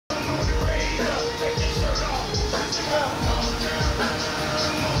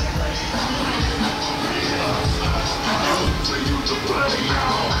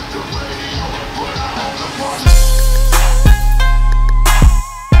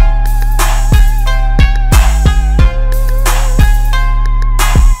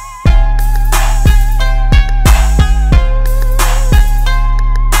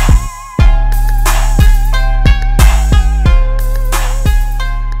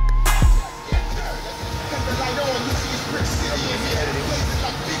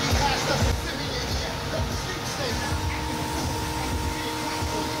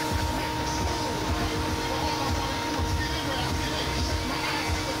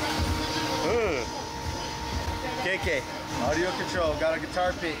KK, AudioControl, got a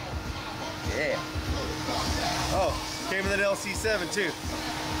guitar pick. Yeah. Oh, came with an LC7 too.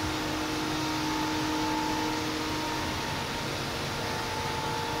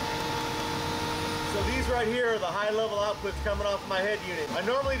 So these right here are the high level outputs coming off my head unit. I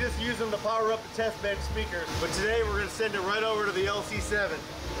normally just use them to power up the test bench speakers, but today we're going to send it right over to the LC7.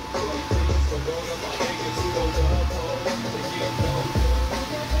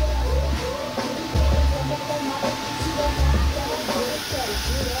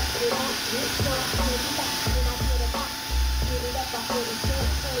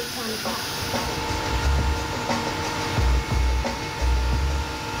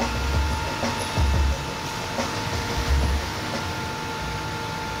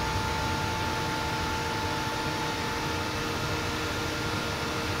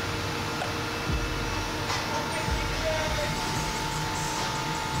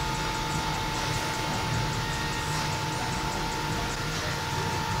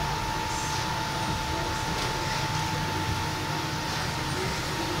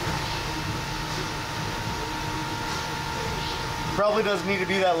 Probably doesn't need to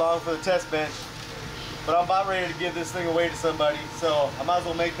be that long for the test bench, but I'm about ready to give this thing away to somebody, so I might as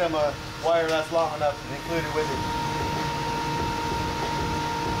well make them a wire that's long enough and include it with it.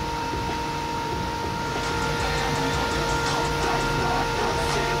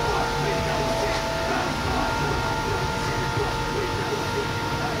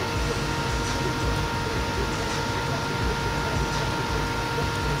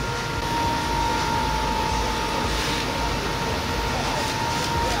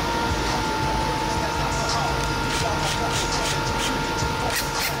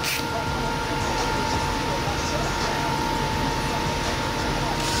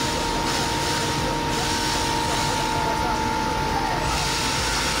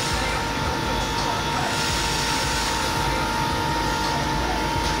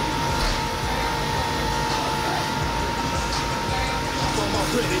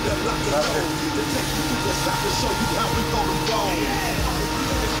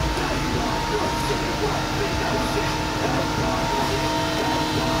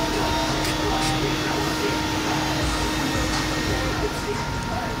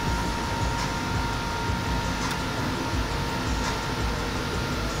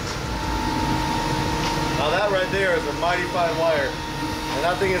 Now that right there is a mighty fine wire, and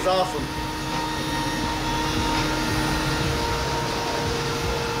that thing is awesome.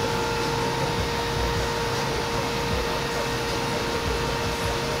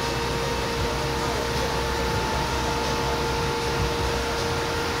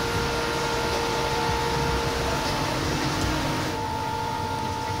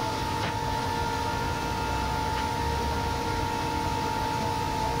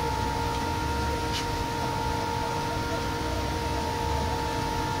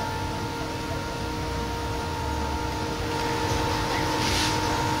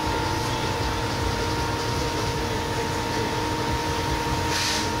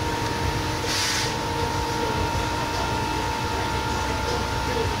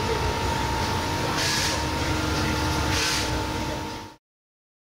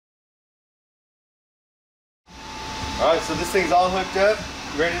 Alright, so this thing's all hooked up,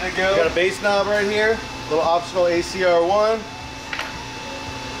 ready to go. Got a bass knob right here, little optional ACR1,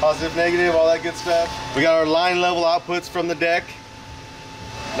 positive, negative, all that good stuff. We got our line level outputs from the deck.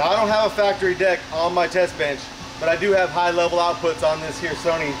 Now I don't have a factory deck on my test bench, but I do have high level outputs on this here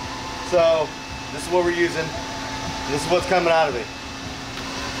Sony. So this is what we're using. This is what's coming out of it.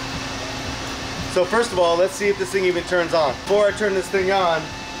 So first of all, let's see if this thing even turns on. Before I turn this thing on,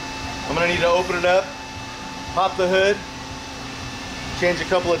 I'm gonna need to open it up, pop the hood, change a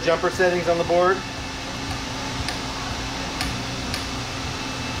couple of jumper settings on the board.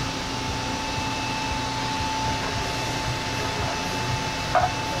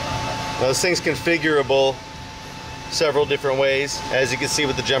 Now this thing's configurable several different ways, as you can see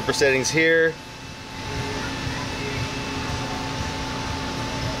with the jumper settings here.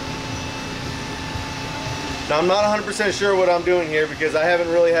 Now I'm not 100% sure what I'm doing here because I haven't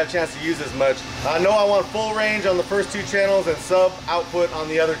really had a chance to use this much. I know I want full range on the first 2 channels and sub output on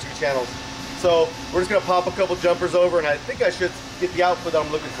the other 2 channels. So we're just gonna pop a couple jumpers over, and I think I should get the output that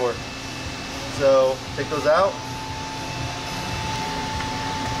I'm looking for. So take those out.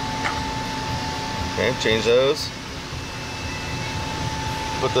 Okay, change those.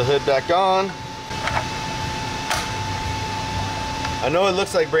 Put the hood back on. I know it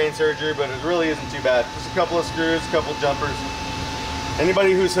looks like brain surgery, but it really isn't too bad. Just a couple of screws, a couple jumpers.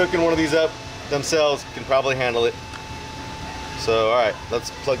 Anybody who's hooking one of these up themselves can probably handle it. So, all right, let's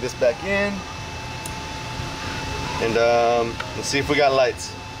plug this back in. And let's see if we got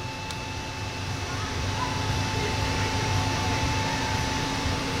lights.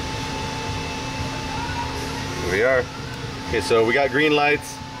 Here we are. Okay, so we got green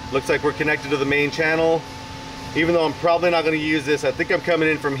lights. Looks like we're connected to the main channel. Even though I'm probably not going to use this, I think I'm coming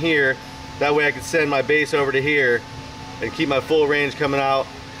in from here. That way I can send my bass over to here and keep my full range coming out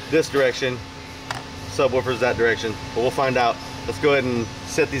this direction. Subwoofers that direction, but we'll find out. Let's go ahead and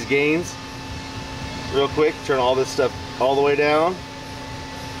set these gains real quick. Turn all this stuff all the way down.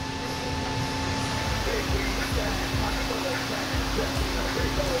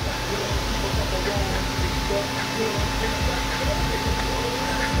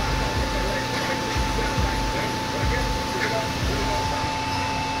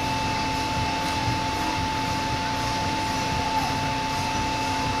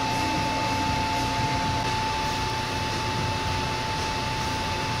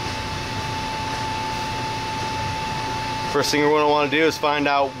 First thing we're going to want to do is find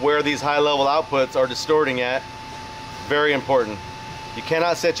out where these high level outputs are distorting at. Very important. You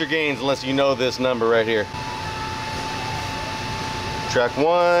cannot set your gains unless you know this number right here. Track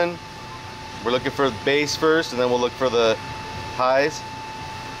 1, we're looking for the bass first, and then we'll look for the highs.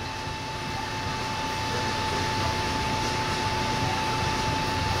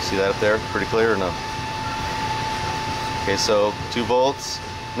 See that up there? Pretty clear or no? Okay, so 2 volts.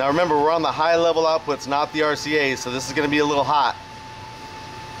 Now remember, we're on the high level outputs, not the RCAs, so this is going to be a little hot.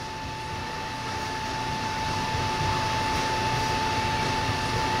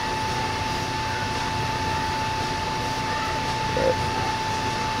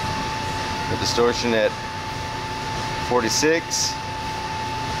 The distortion at 46,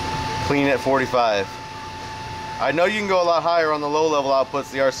 clean at 45. I know you can go a lot higher on the low level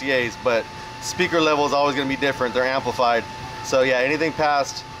outputs, the RCAs, but speaker level is always going to be different. They're amplified. So yeah, anything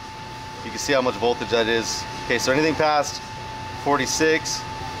past, you can see how much voltage that is. Okay, so anything past 46,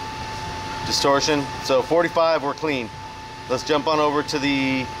 distortion. So 45, we're clean. Let's jump on over to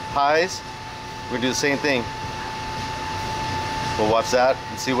the highs. We're gonna do the same thing. We'll watch that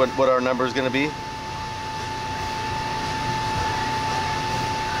and see what our number is gonna be.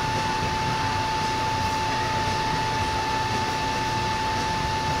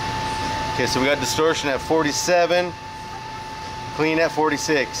 Okay, so we got distortion at 47, clean at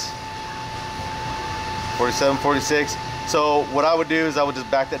 46. 47, 46. So what I would do is I would just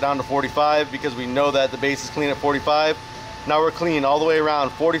back that down to 45 because we know that the bass is clean at 45. Now we're clean all the way around.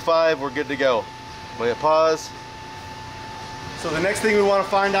 45, we're good to go. We hit pause. So the next thing we want to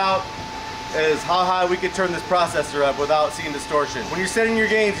find out is how high we can turn this processor up without seeing distortion. When you're setting your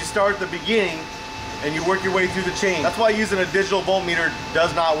gains, you start at the beginning and you work your way through the chain. That's why using a digital voltmeter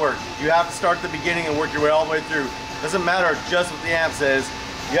does not work. You have to start at the beginning and work your way all the way through. Doesn't matter just what the amp says.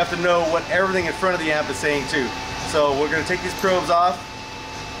 You have to know what everything in front of the amp is saying too. So we're going to take these probes off.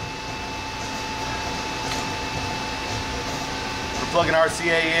 We're plugging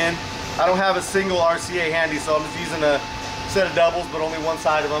RCA in. I don't have a single RCA handy, so I'm just using a set of doubles, but only one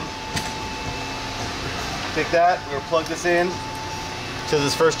side of them. Take that, we're going to plug this in to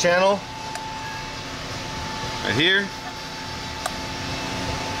this first channel. Right here.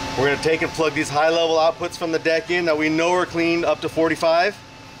 We're going to take and plug these high level outputs from the deck in that we know are clean up to 45.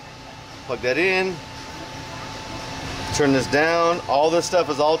 Plug that in. Turn this down. All this stuff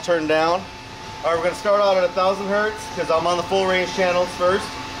is all turned down. All right, we're going to start out at 1000 hertz because I'm on the full range channels first.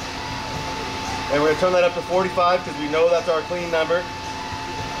 And we're going to turn that up to 45 because we know that's our clean number.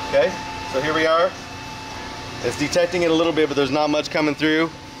 Okay, so here we are. It's detecting it a little bit, but there's not much coming through.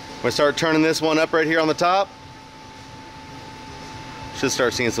 We're going to start turning this one up right here on the top. Should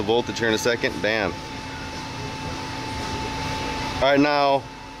start seeing some voltage here in a second. Bam. All right, now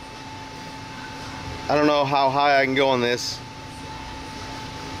I don't know how high I can go on this.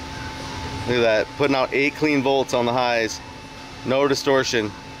 Look at that, putting out 8 clean volts on the highs, no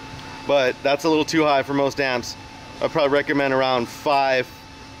distortion, but that's a little too high for most amps. I'd probably recommend around 5.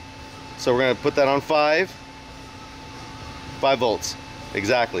 So we're going to put that on 5 volts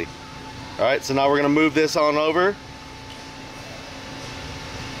exactly. All All right, so now we're gonna move this on over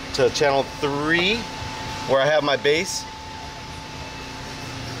to channel 3, where I have my bass.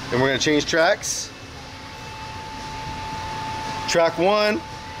 And we're gonna change tracks. Track 1,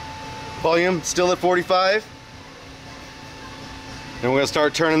 volume still at 45. And we're gonna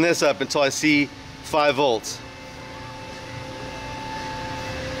start turning this up until I see 5 volts.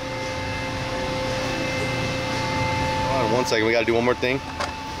 Hold on 1 second, we gotta do one more thing.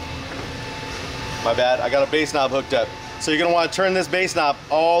 My bad, I got a bass knob hooked up. So you're gonna wanna turn this bass knob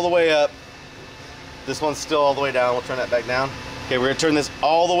all the way up. This one's still all the way down, we'll turn that back down. Okay, we're gonna turn this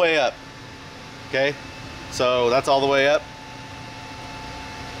all the way up. Okay, so that's all the way up.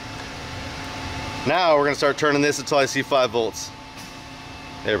 Now we're gonna start turning this until I see 5 volts.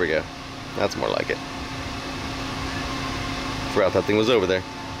 There we go. That's more like it. Forgot that thing was over there.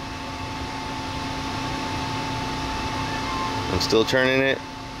 I'm still turning it.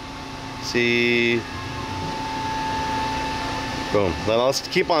 See. Boom. Then let's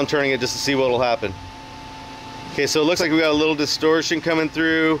keep on turning it just to see what will happen. Okay, so it looks like we got a little distortion coming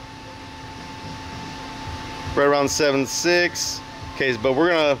through. Right around 7.6. Okay, but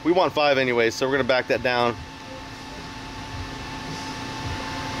we want 5 anyway, so we're gonna back that down.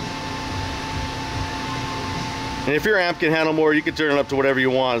 And if your amp can handle more, you can turn it up to whatever you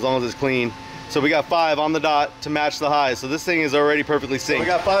want as long as it's clean. So we got 5 on the dot to match the high. So this thing is already perfectly synced. So we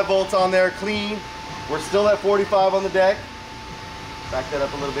got 5 volts on there, clean. We're still at 45 on the deck. Back that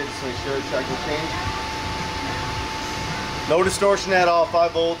up a little bit just to make sure the track will change. No distortion at all,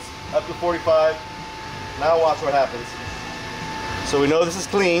 5 volts, up to 45. Now watch what happens. So we know this is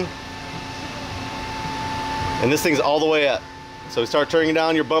clean. And this thing's all the way up. So we start turning it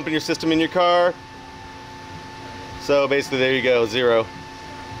down, you're bumping your system in your car. So basically there you go, 0.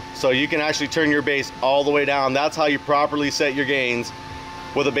 So you can actually turn your bass all the way down. That's how you properly set your gains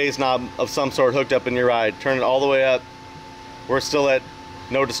with a bass knob of some sort hooked up in your ride. Turn it all the way up. We're still at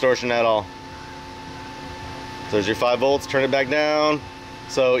no distortion at all. So there's your 5 volts, turn it back down.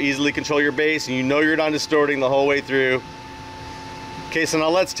 So easily control your bass and you know you're not distorting the whole way through. Okay, so now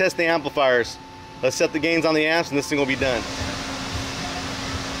let's test the amplifiers. Let's set the gains on the amps and this thing will be done.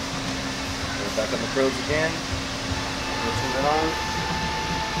 Back up the probes again. Let's turn it on.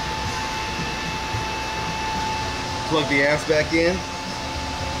 Plug the amps back in.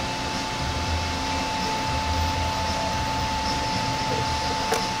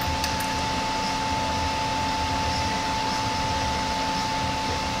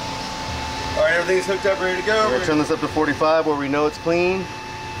 Alright, everything's hooked up, ready to go. We're gonna turn this up to 45 where we know it's clean.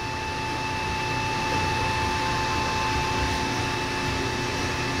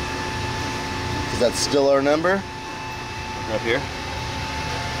 Because that's still our number. Up here.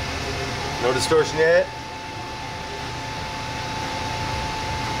 No distortion yet.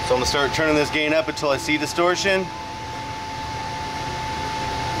 So I'm gonna start turning this gain up until I see distortion.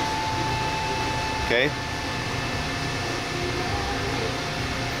 Okay.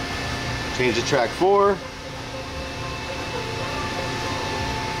 Change to track 4.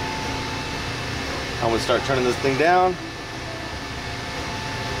 I'm gonna start turning this thing down.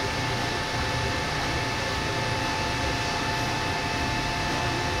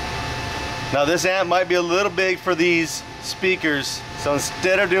 Now this amp might be a little big for these speakers, so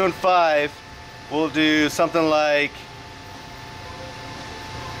instead of doing 5, we'll do something like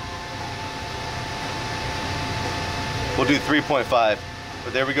we'll do 3.5.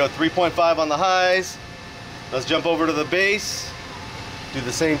 But there we go, 3.5 on the highs. Let's jump over to the bass, do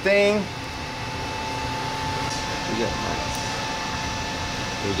the same thing. There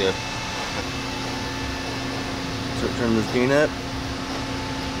we go. Start turning this gain up.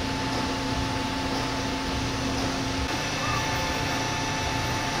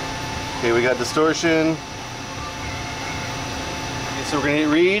 Okay, we got distortion. Okay, so we're gonna hit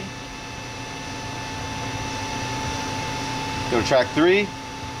read. Go to track 3.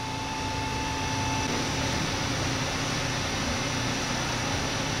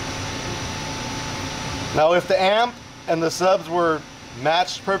 Now if the amp and the subs were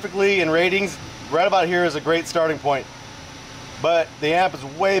matched perfectly in ratings, right about here is a great starting point. But the amp is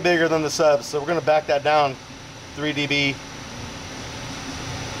way bigger than the subs, so we're gonna back that down 3 dB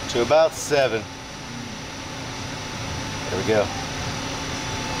to about 7. There we go.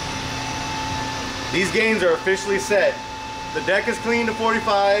 These gains are officially set. The deck is clean to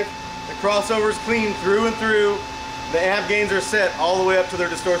 45, the crossover is clean through and through, the amp gains are set all the way up to their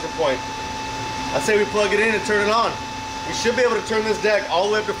distortion point. I say we plug it in and turn it on. We should be able to turn this deck all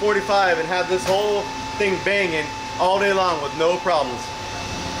the way up to 45 and have this whole thing banging all day long with no problems.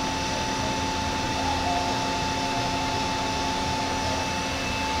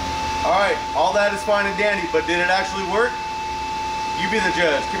 Alright, right, all that is fine and dandy, but did it actually work? You be the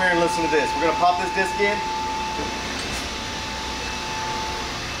judge. Come here and listen to this. We're gonna pop this disc in.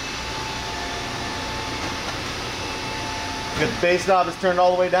 The bass knob is turned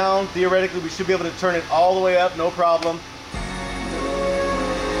all the way down. Theoretically, we should be able to turn it all the way up, no problem.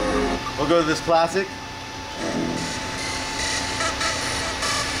 We'll go to this classic.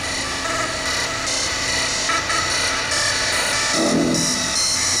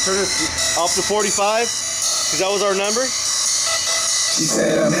 Turn this up to 45, because that was our number. She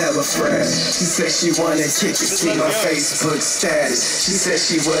said I'm hella fresh. She said she wanna kick it, see my Facebook status. She said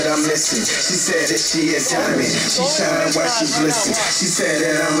she what I'm missing. She said that she is diamond. She shine while she glisten. She said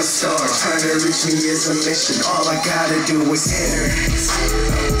that I'm a star. Trying to reach me is a mission. All I gotta do is hit her.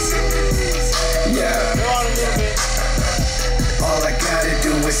 Yeah. All I gotta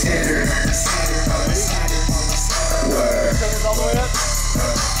do is hit her. Word.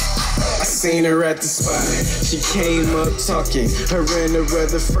 I seen her at the spot. She came up talking. Her and her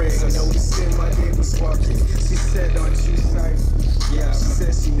other friend. I noticed that my day was walking. She said, "Aren't you sorry?" Yeah, she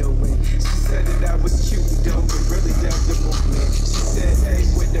said she know when. She said that I was cute and dumb, but really down the movement. She said, "Hey,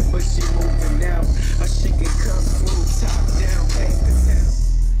 with the but she moving now. She can come through, top down, paint the town."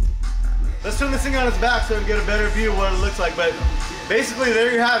 Let's turn this thing on its back so we can get a better view of what it looks like. But basically,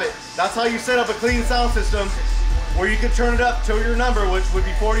 there you have it. That's how you set up a clean sound system, where you could turn it up to your number, which would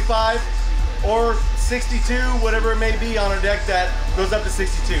be 45 or 62, whatever it may be on a deck that goes up to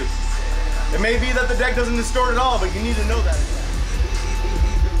 62. It may be that the deck doesn't distort at all, but you need to know that.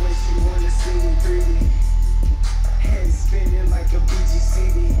 Head spinning like a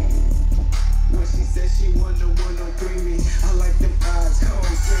BGCD. When she said she wanna 103 me, I like them eyes cold.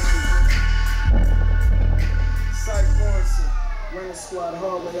 Psych Morrison, running squad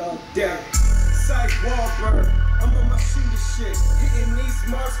hallway all day. Psych Wahlberg, I'm on my shooter shit, hitting these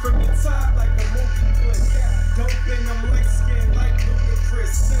marks from the top like a movie flick. Doping, I'm light skinned like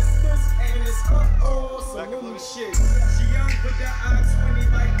Ludacris. Sisters, and it's salute shit. She young but the eyes 20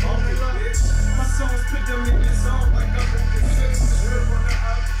 like Molly, bitch. My songs put them in the zone like I'm moving six. Real on the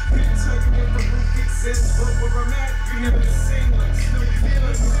up, can't tell you if a roof exists, but where I'm at, you never seen like Snoop.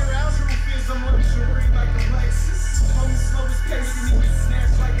 Feeling zero, truth is I'm luxury like a Lexus. Home slow as pace, you need to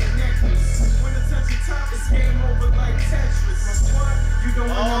snatch like a necklace. When the touch the top, it's game over like Tetris. My squad, you don't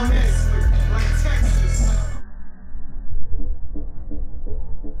wanna mess with, like Texas.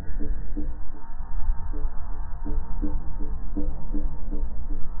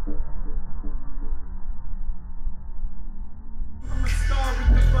 I'm a star, what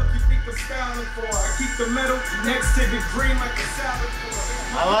the fuck you think I'm styling for? I keep the metal next to the green like a salad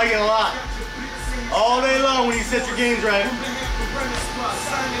for. I like it a lot. All day long when you set your games right.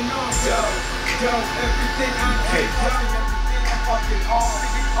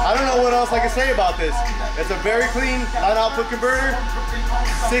 I don't know what else I can say about this. It's a very clean line output converter.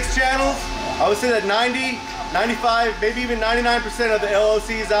 6 channels. I would say that 90, 95, maybe even 99% of the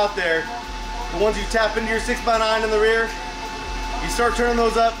L.O.Cs out there, the ones you tap into your 6x9 in the rear, you start turning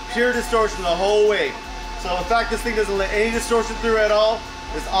those up, pure distortion the whole way. So in fact, this thing doesn't let any distortion through at all.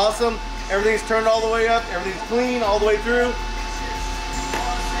 It's awesome. Everything's turned all the way up. Everything's clean all the way through.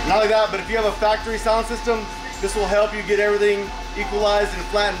 Not like that, but if you have a factory sound system, this will help you get everything equalized and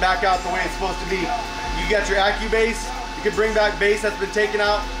flattened back out the way it's supposed to be. You got your AccuBass. You can bring back bass that's been taken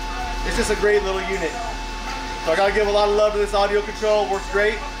out. It's just a great little unit. So I gotta give a lot of love to this AudioControl. Works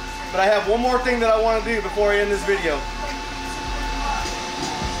great. But I have one more thing that I want to do before I end this video.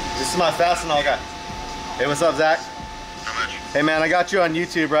 This is my Fastenal guy. Hey, what's up, Zach? Hey man, I got you on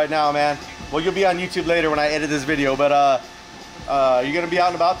YouTube right now, man. Well, you'll be on YouTube later when I edit this video, but you gonna be out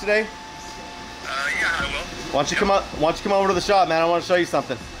and about today? Yeah, I will. Why don't you come over to the shop, man? I want to show you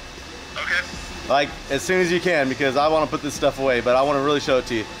something. Okay. Like as soon as you can, because I want to put this stuff away, but I want to really show it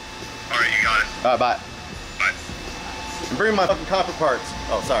to you. All right, you got it. All right, bye. Bye. And bring my fucking copper parts.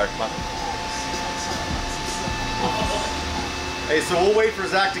 Oh, sorry. Hey, so we'll wait for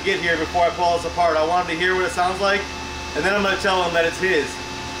Zach to get here before I pull this apart. I wanted to hear what it sounds like, and then I'm going to tell him that it's his.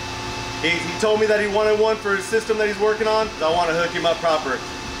 He told me that he wanted one for his system that he's working on, so I want to hook him up proper.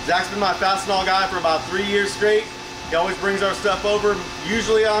 Zach's been my Fastenal guy for about 3 years straight. He always brings our stuff over,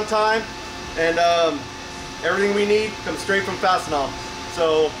 usually on time, and everything we need comes straight from Fastenal.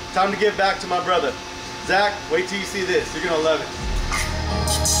 So, time to give back to my brother. Zach, wait till you see this. You're going to love it.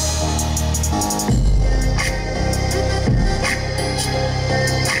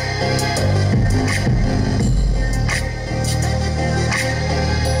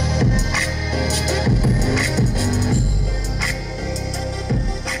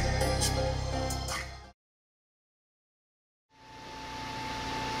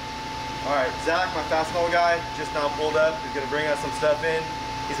 Zack, my Fastenal guy, just now pulled up. He's gonna bring us some stuff in.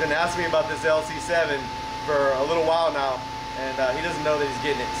 He's been asking me about this LC7 for a little while now, and he doesn't know that he's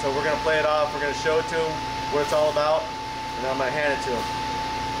getting it. So we're gonna play it off, we're gonna show it to him, what it's all about, and then I'm gonna hand it to him.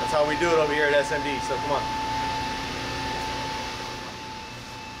 That's how we do it over here at SMD, so come on.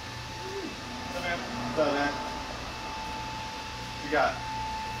 What's up, man? What you got?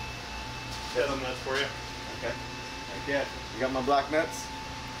 Got some nuts for you. Okay. Okay. You got my black nuts?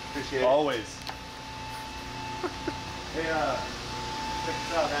 Appreciate it. Always. Hey, check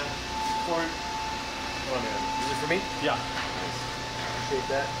this out, man. Corn. Come on, man. Is this for me? Yeah. Nice. Appreciate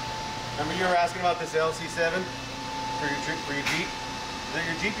that. Remember you were asking about this LC7 for your Jeep? Is that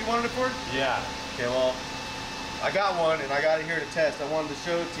your Jeep you wanted it for? Yeah. Okay, well, I got one and I got it here to test. I wanted to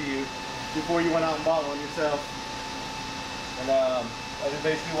show it to you before you went out and bought one yourself. And I just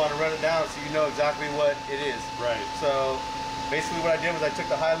basically want to run it down so you know exactly what it is. Right. So basically what I did was I took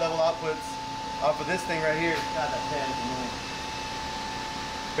the high level outputs off of this thing right here. God, that pen is annoying.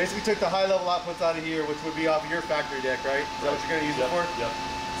 Basically took the high level outputs out of here, which would be off of your factory deck, right? Is that what you're going to use it for? Yep.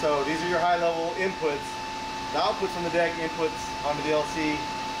 So these are your high level inputs. The outputs from the deck, inputs onto the LC.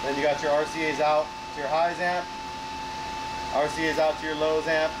 Then you got your RCAs out to your highs amp. RCAs out to your lows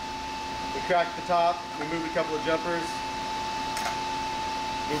amp. We cracked the top. We moved a couple of jumpers.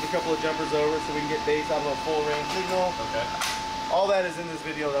 Moved a couple of jumpers over so we can get bass out of a full range signal. Okay. All that is in this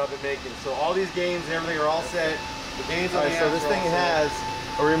video that I've been making. So all these gains and everything are all set. The gains on the amps. So this thing has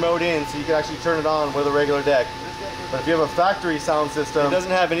a remote in, so you can actually turn it on with a regular deck. But if you have a factory sound system, it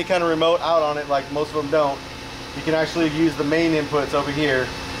doesn't have any kind of remote out on it like most of them don't. You can actually use the main inputs over here.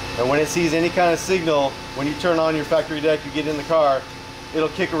 And when it sees any kind of signal, when you turn on your factory deck, you get in the car, it'll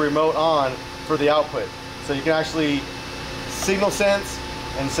kick a remote on for the output. So you can actually signal sense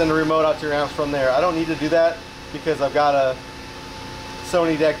and send a remote out to your amps from there. I don't need to do that because I've got a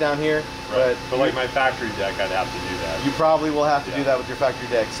Sony deck down here. Right. But like my factory deck, I'd have to do that. You probably will have to do that with your factory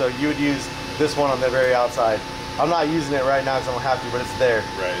deck. So you would use this one on the very outside. I'm not using it right now because I don't have to, but it's there.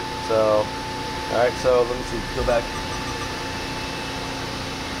 Right. So, all right, so let me see, go back.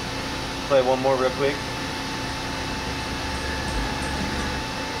 Play one more real quick.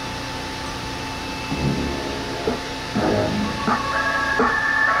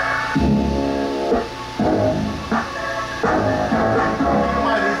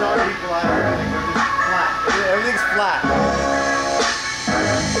 Everything's flat. I'm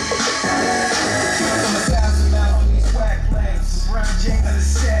 1,000 out on these whack lanes. Brown Jane of the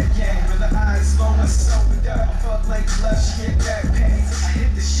sad game. With the eyes low and sobered up. I fuck like left, she get back pains. I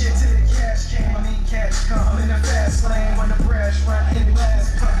hit the shit till the cash came. I mean cash come. I'm in the fast lane when the brash run in the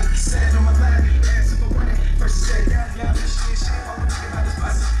last public. Said on my lap, he asked if I wanted. First said, yeah, this shit. I wanna think about this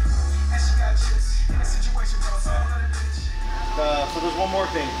pussy. And she got chips in a situation, bro. So I'm not a bitch. So there's one more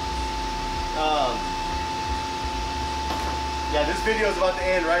thing. Yeah, this video is about to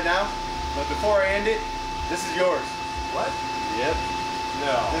end right now, but before I end it, this is yours. What? Yep.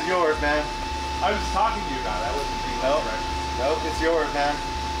 No. This is yours, man. I was talking to you about it. I wasn't being Nope. direct. Nope, it's yours, man.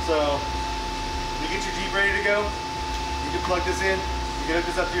 So, you get your Jeep ready to go, you can plug this in, you can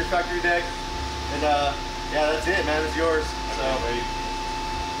hook this up to your factory deck, and yeah, that's it, man, it's yours. So, Wait.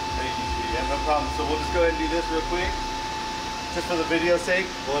 thank you, Steve. Yeah, no problem. So we'll just go ahead and do this real quick. Just for the video's sake,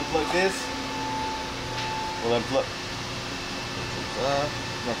 we'll unplug this. We'll unplug.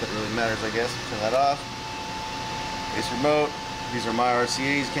 Not that it really matters, I guess. Turn that off. Base remote. These are my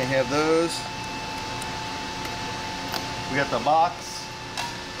RCAs. Can't have those. We got the box.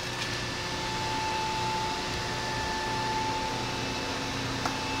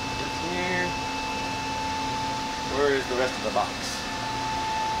 It's here. Where is the rest of the box?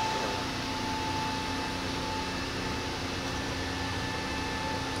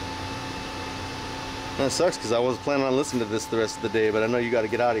 That sucks because I was planning on listening to this the rest of the day, but I know you got to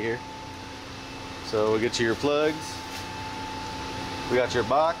get out of here. So we'll get you your plugs. We got your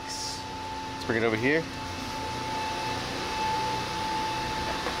box. Let's bring it over here.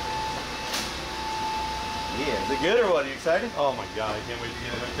 Yeah, is it good or what? Are you excited? Oh my god, I can't wait to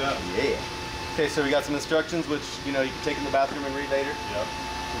get it hooked up. Yeah. Okay, so we got some instructions which you know you can take in the bathroom and read later. Yep.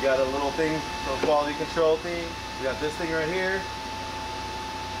 We got a little thing, little quality control thing. We got this thing right here.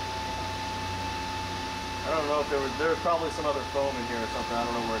 I don't know if there was probably some other foam in here or something. I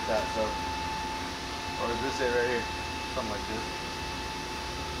don't know where it's at. So, or is this it right here? Something like this.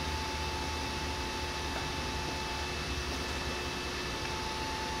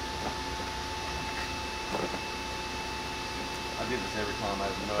 I do this every time. I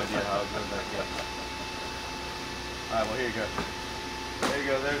have no idea how it goes back in. All right. Well, here you go. There you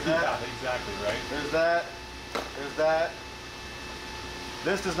go. There's that. Yeah, exactly right. There's that. There's that.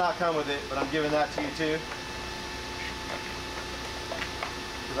 This does not come with it, but I'm giving that to you too.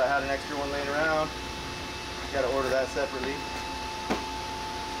 Because I had an extra one laying around. You gotta order that separately.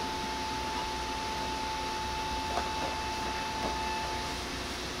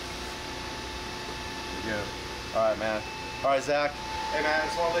 There you go. All right, man. All right, Zach. Hey, man, I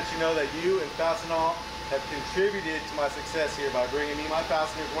just want to let you know that you and Fastenal have contributed to my success here by bringing me my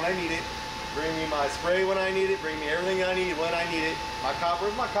fasteners when I need it, bringing me my spray when I need it, bringing me everything I need when I need it. My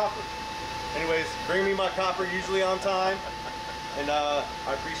copper is my copper. Anyways, bring me my copper usually on time. And I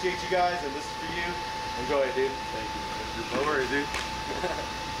appreciate you guys, and this is for you. Enjoy it, dude. Thank you. No worries, dude.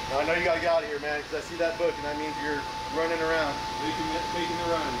 I know you gotta get out of here, man, because I see that book, and that means you're running around. Making the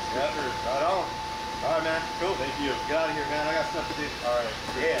runs. Yep. Sure. Right on. All right, man. Cool. Thank you. Get out of here, man. I got stuff to do. All right.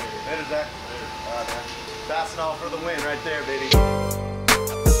 Yeah. Later. Later, Zach. Later. All right, man. Fastenal for the win right there, baby.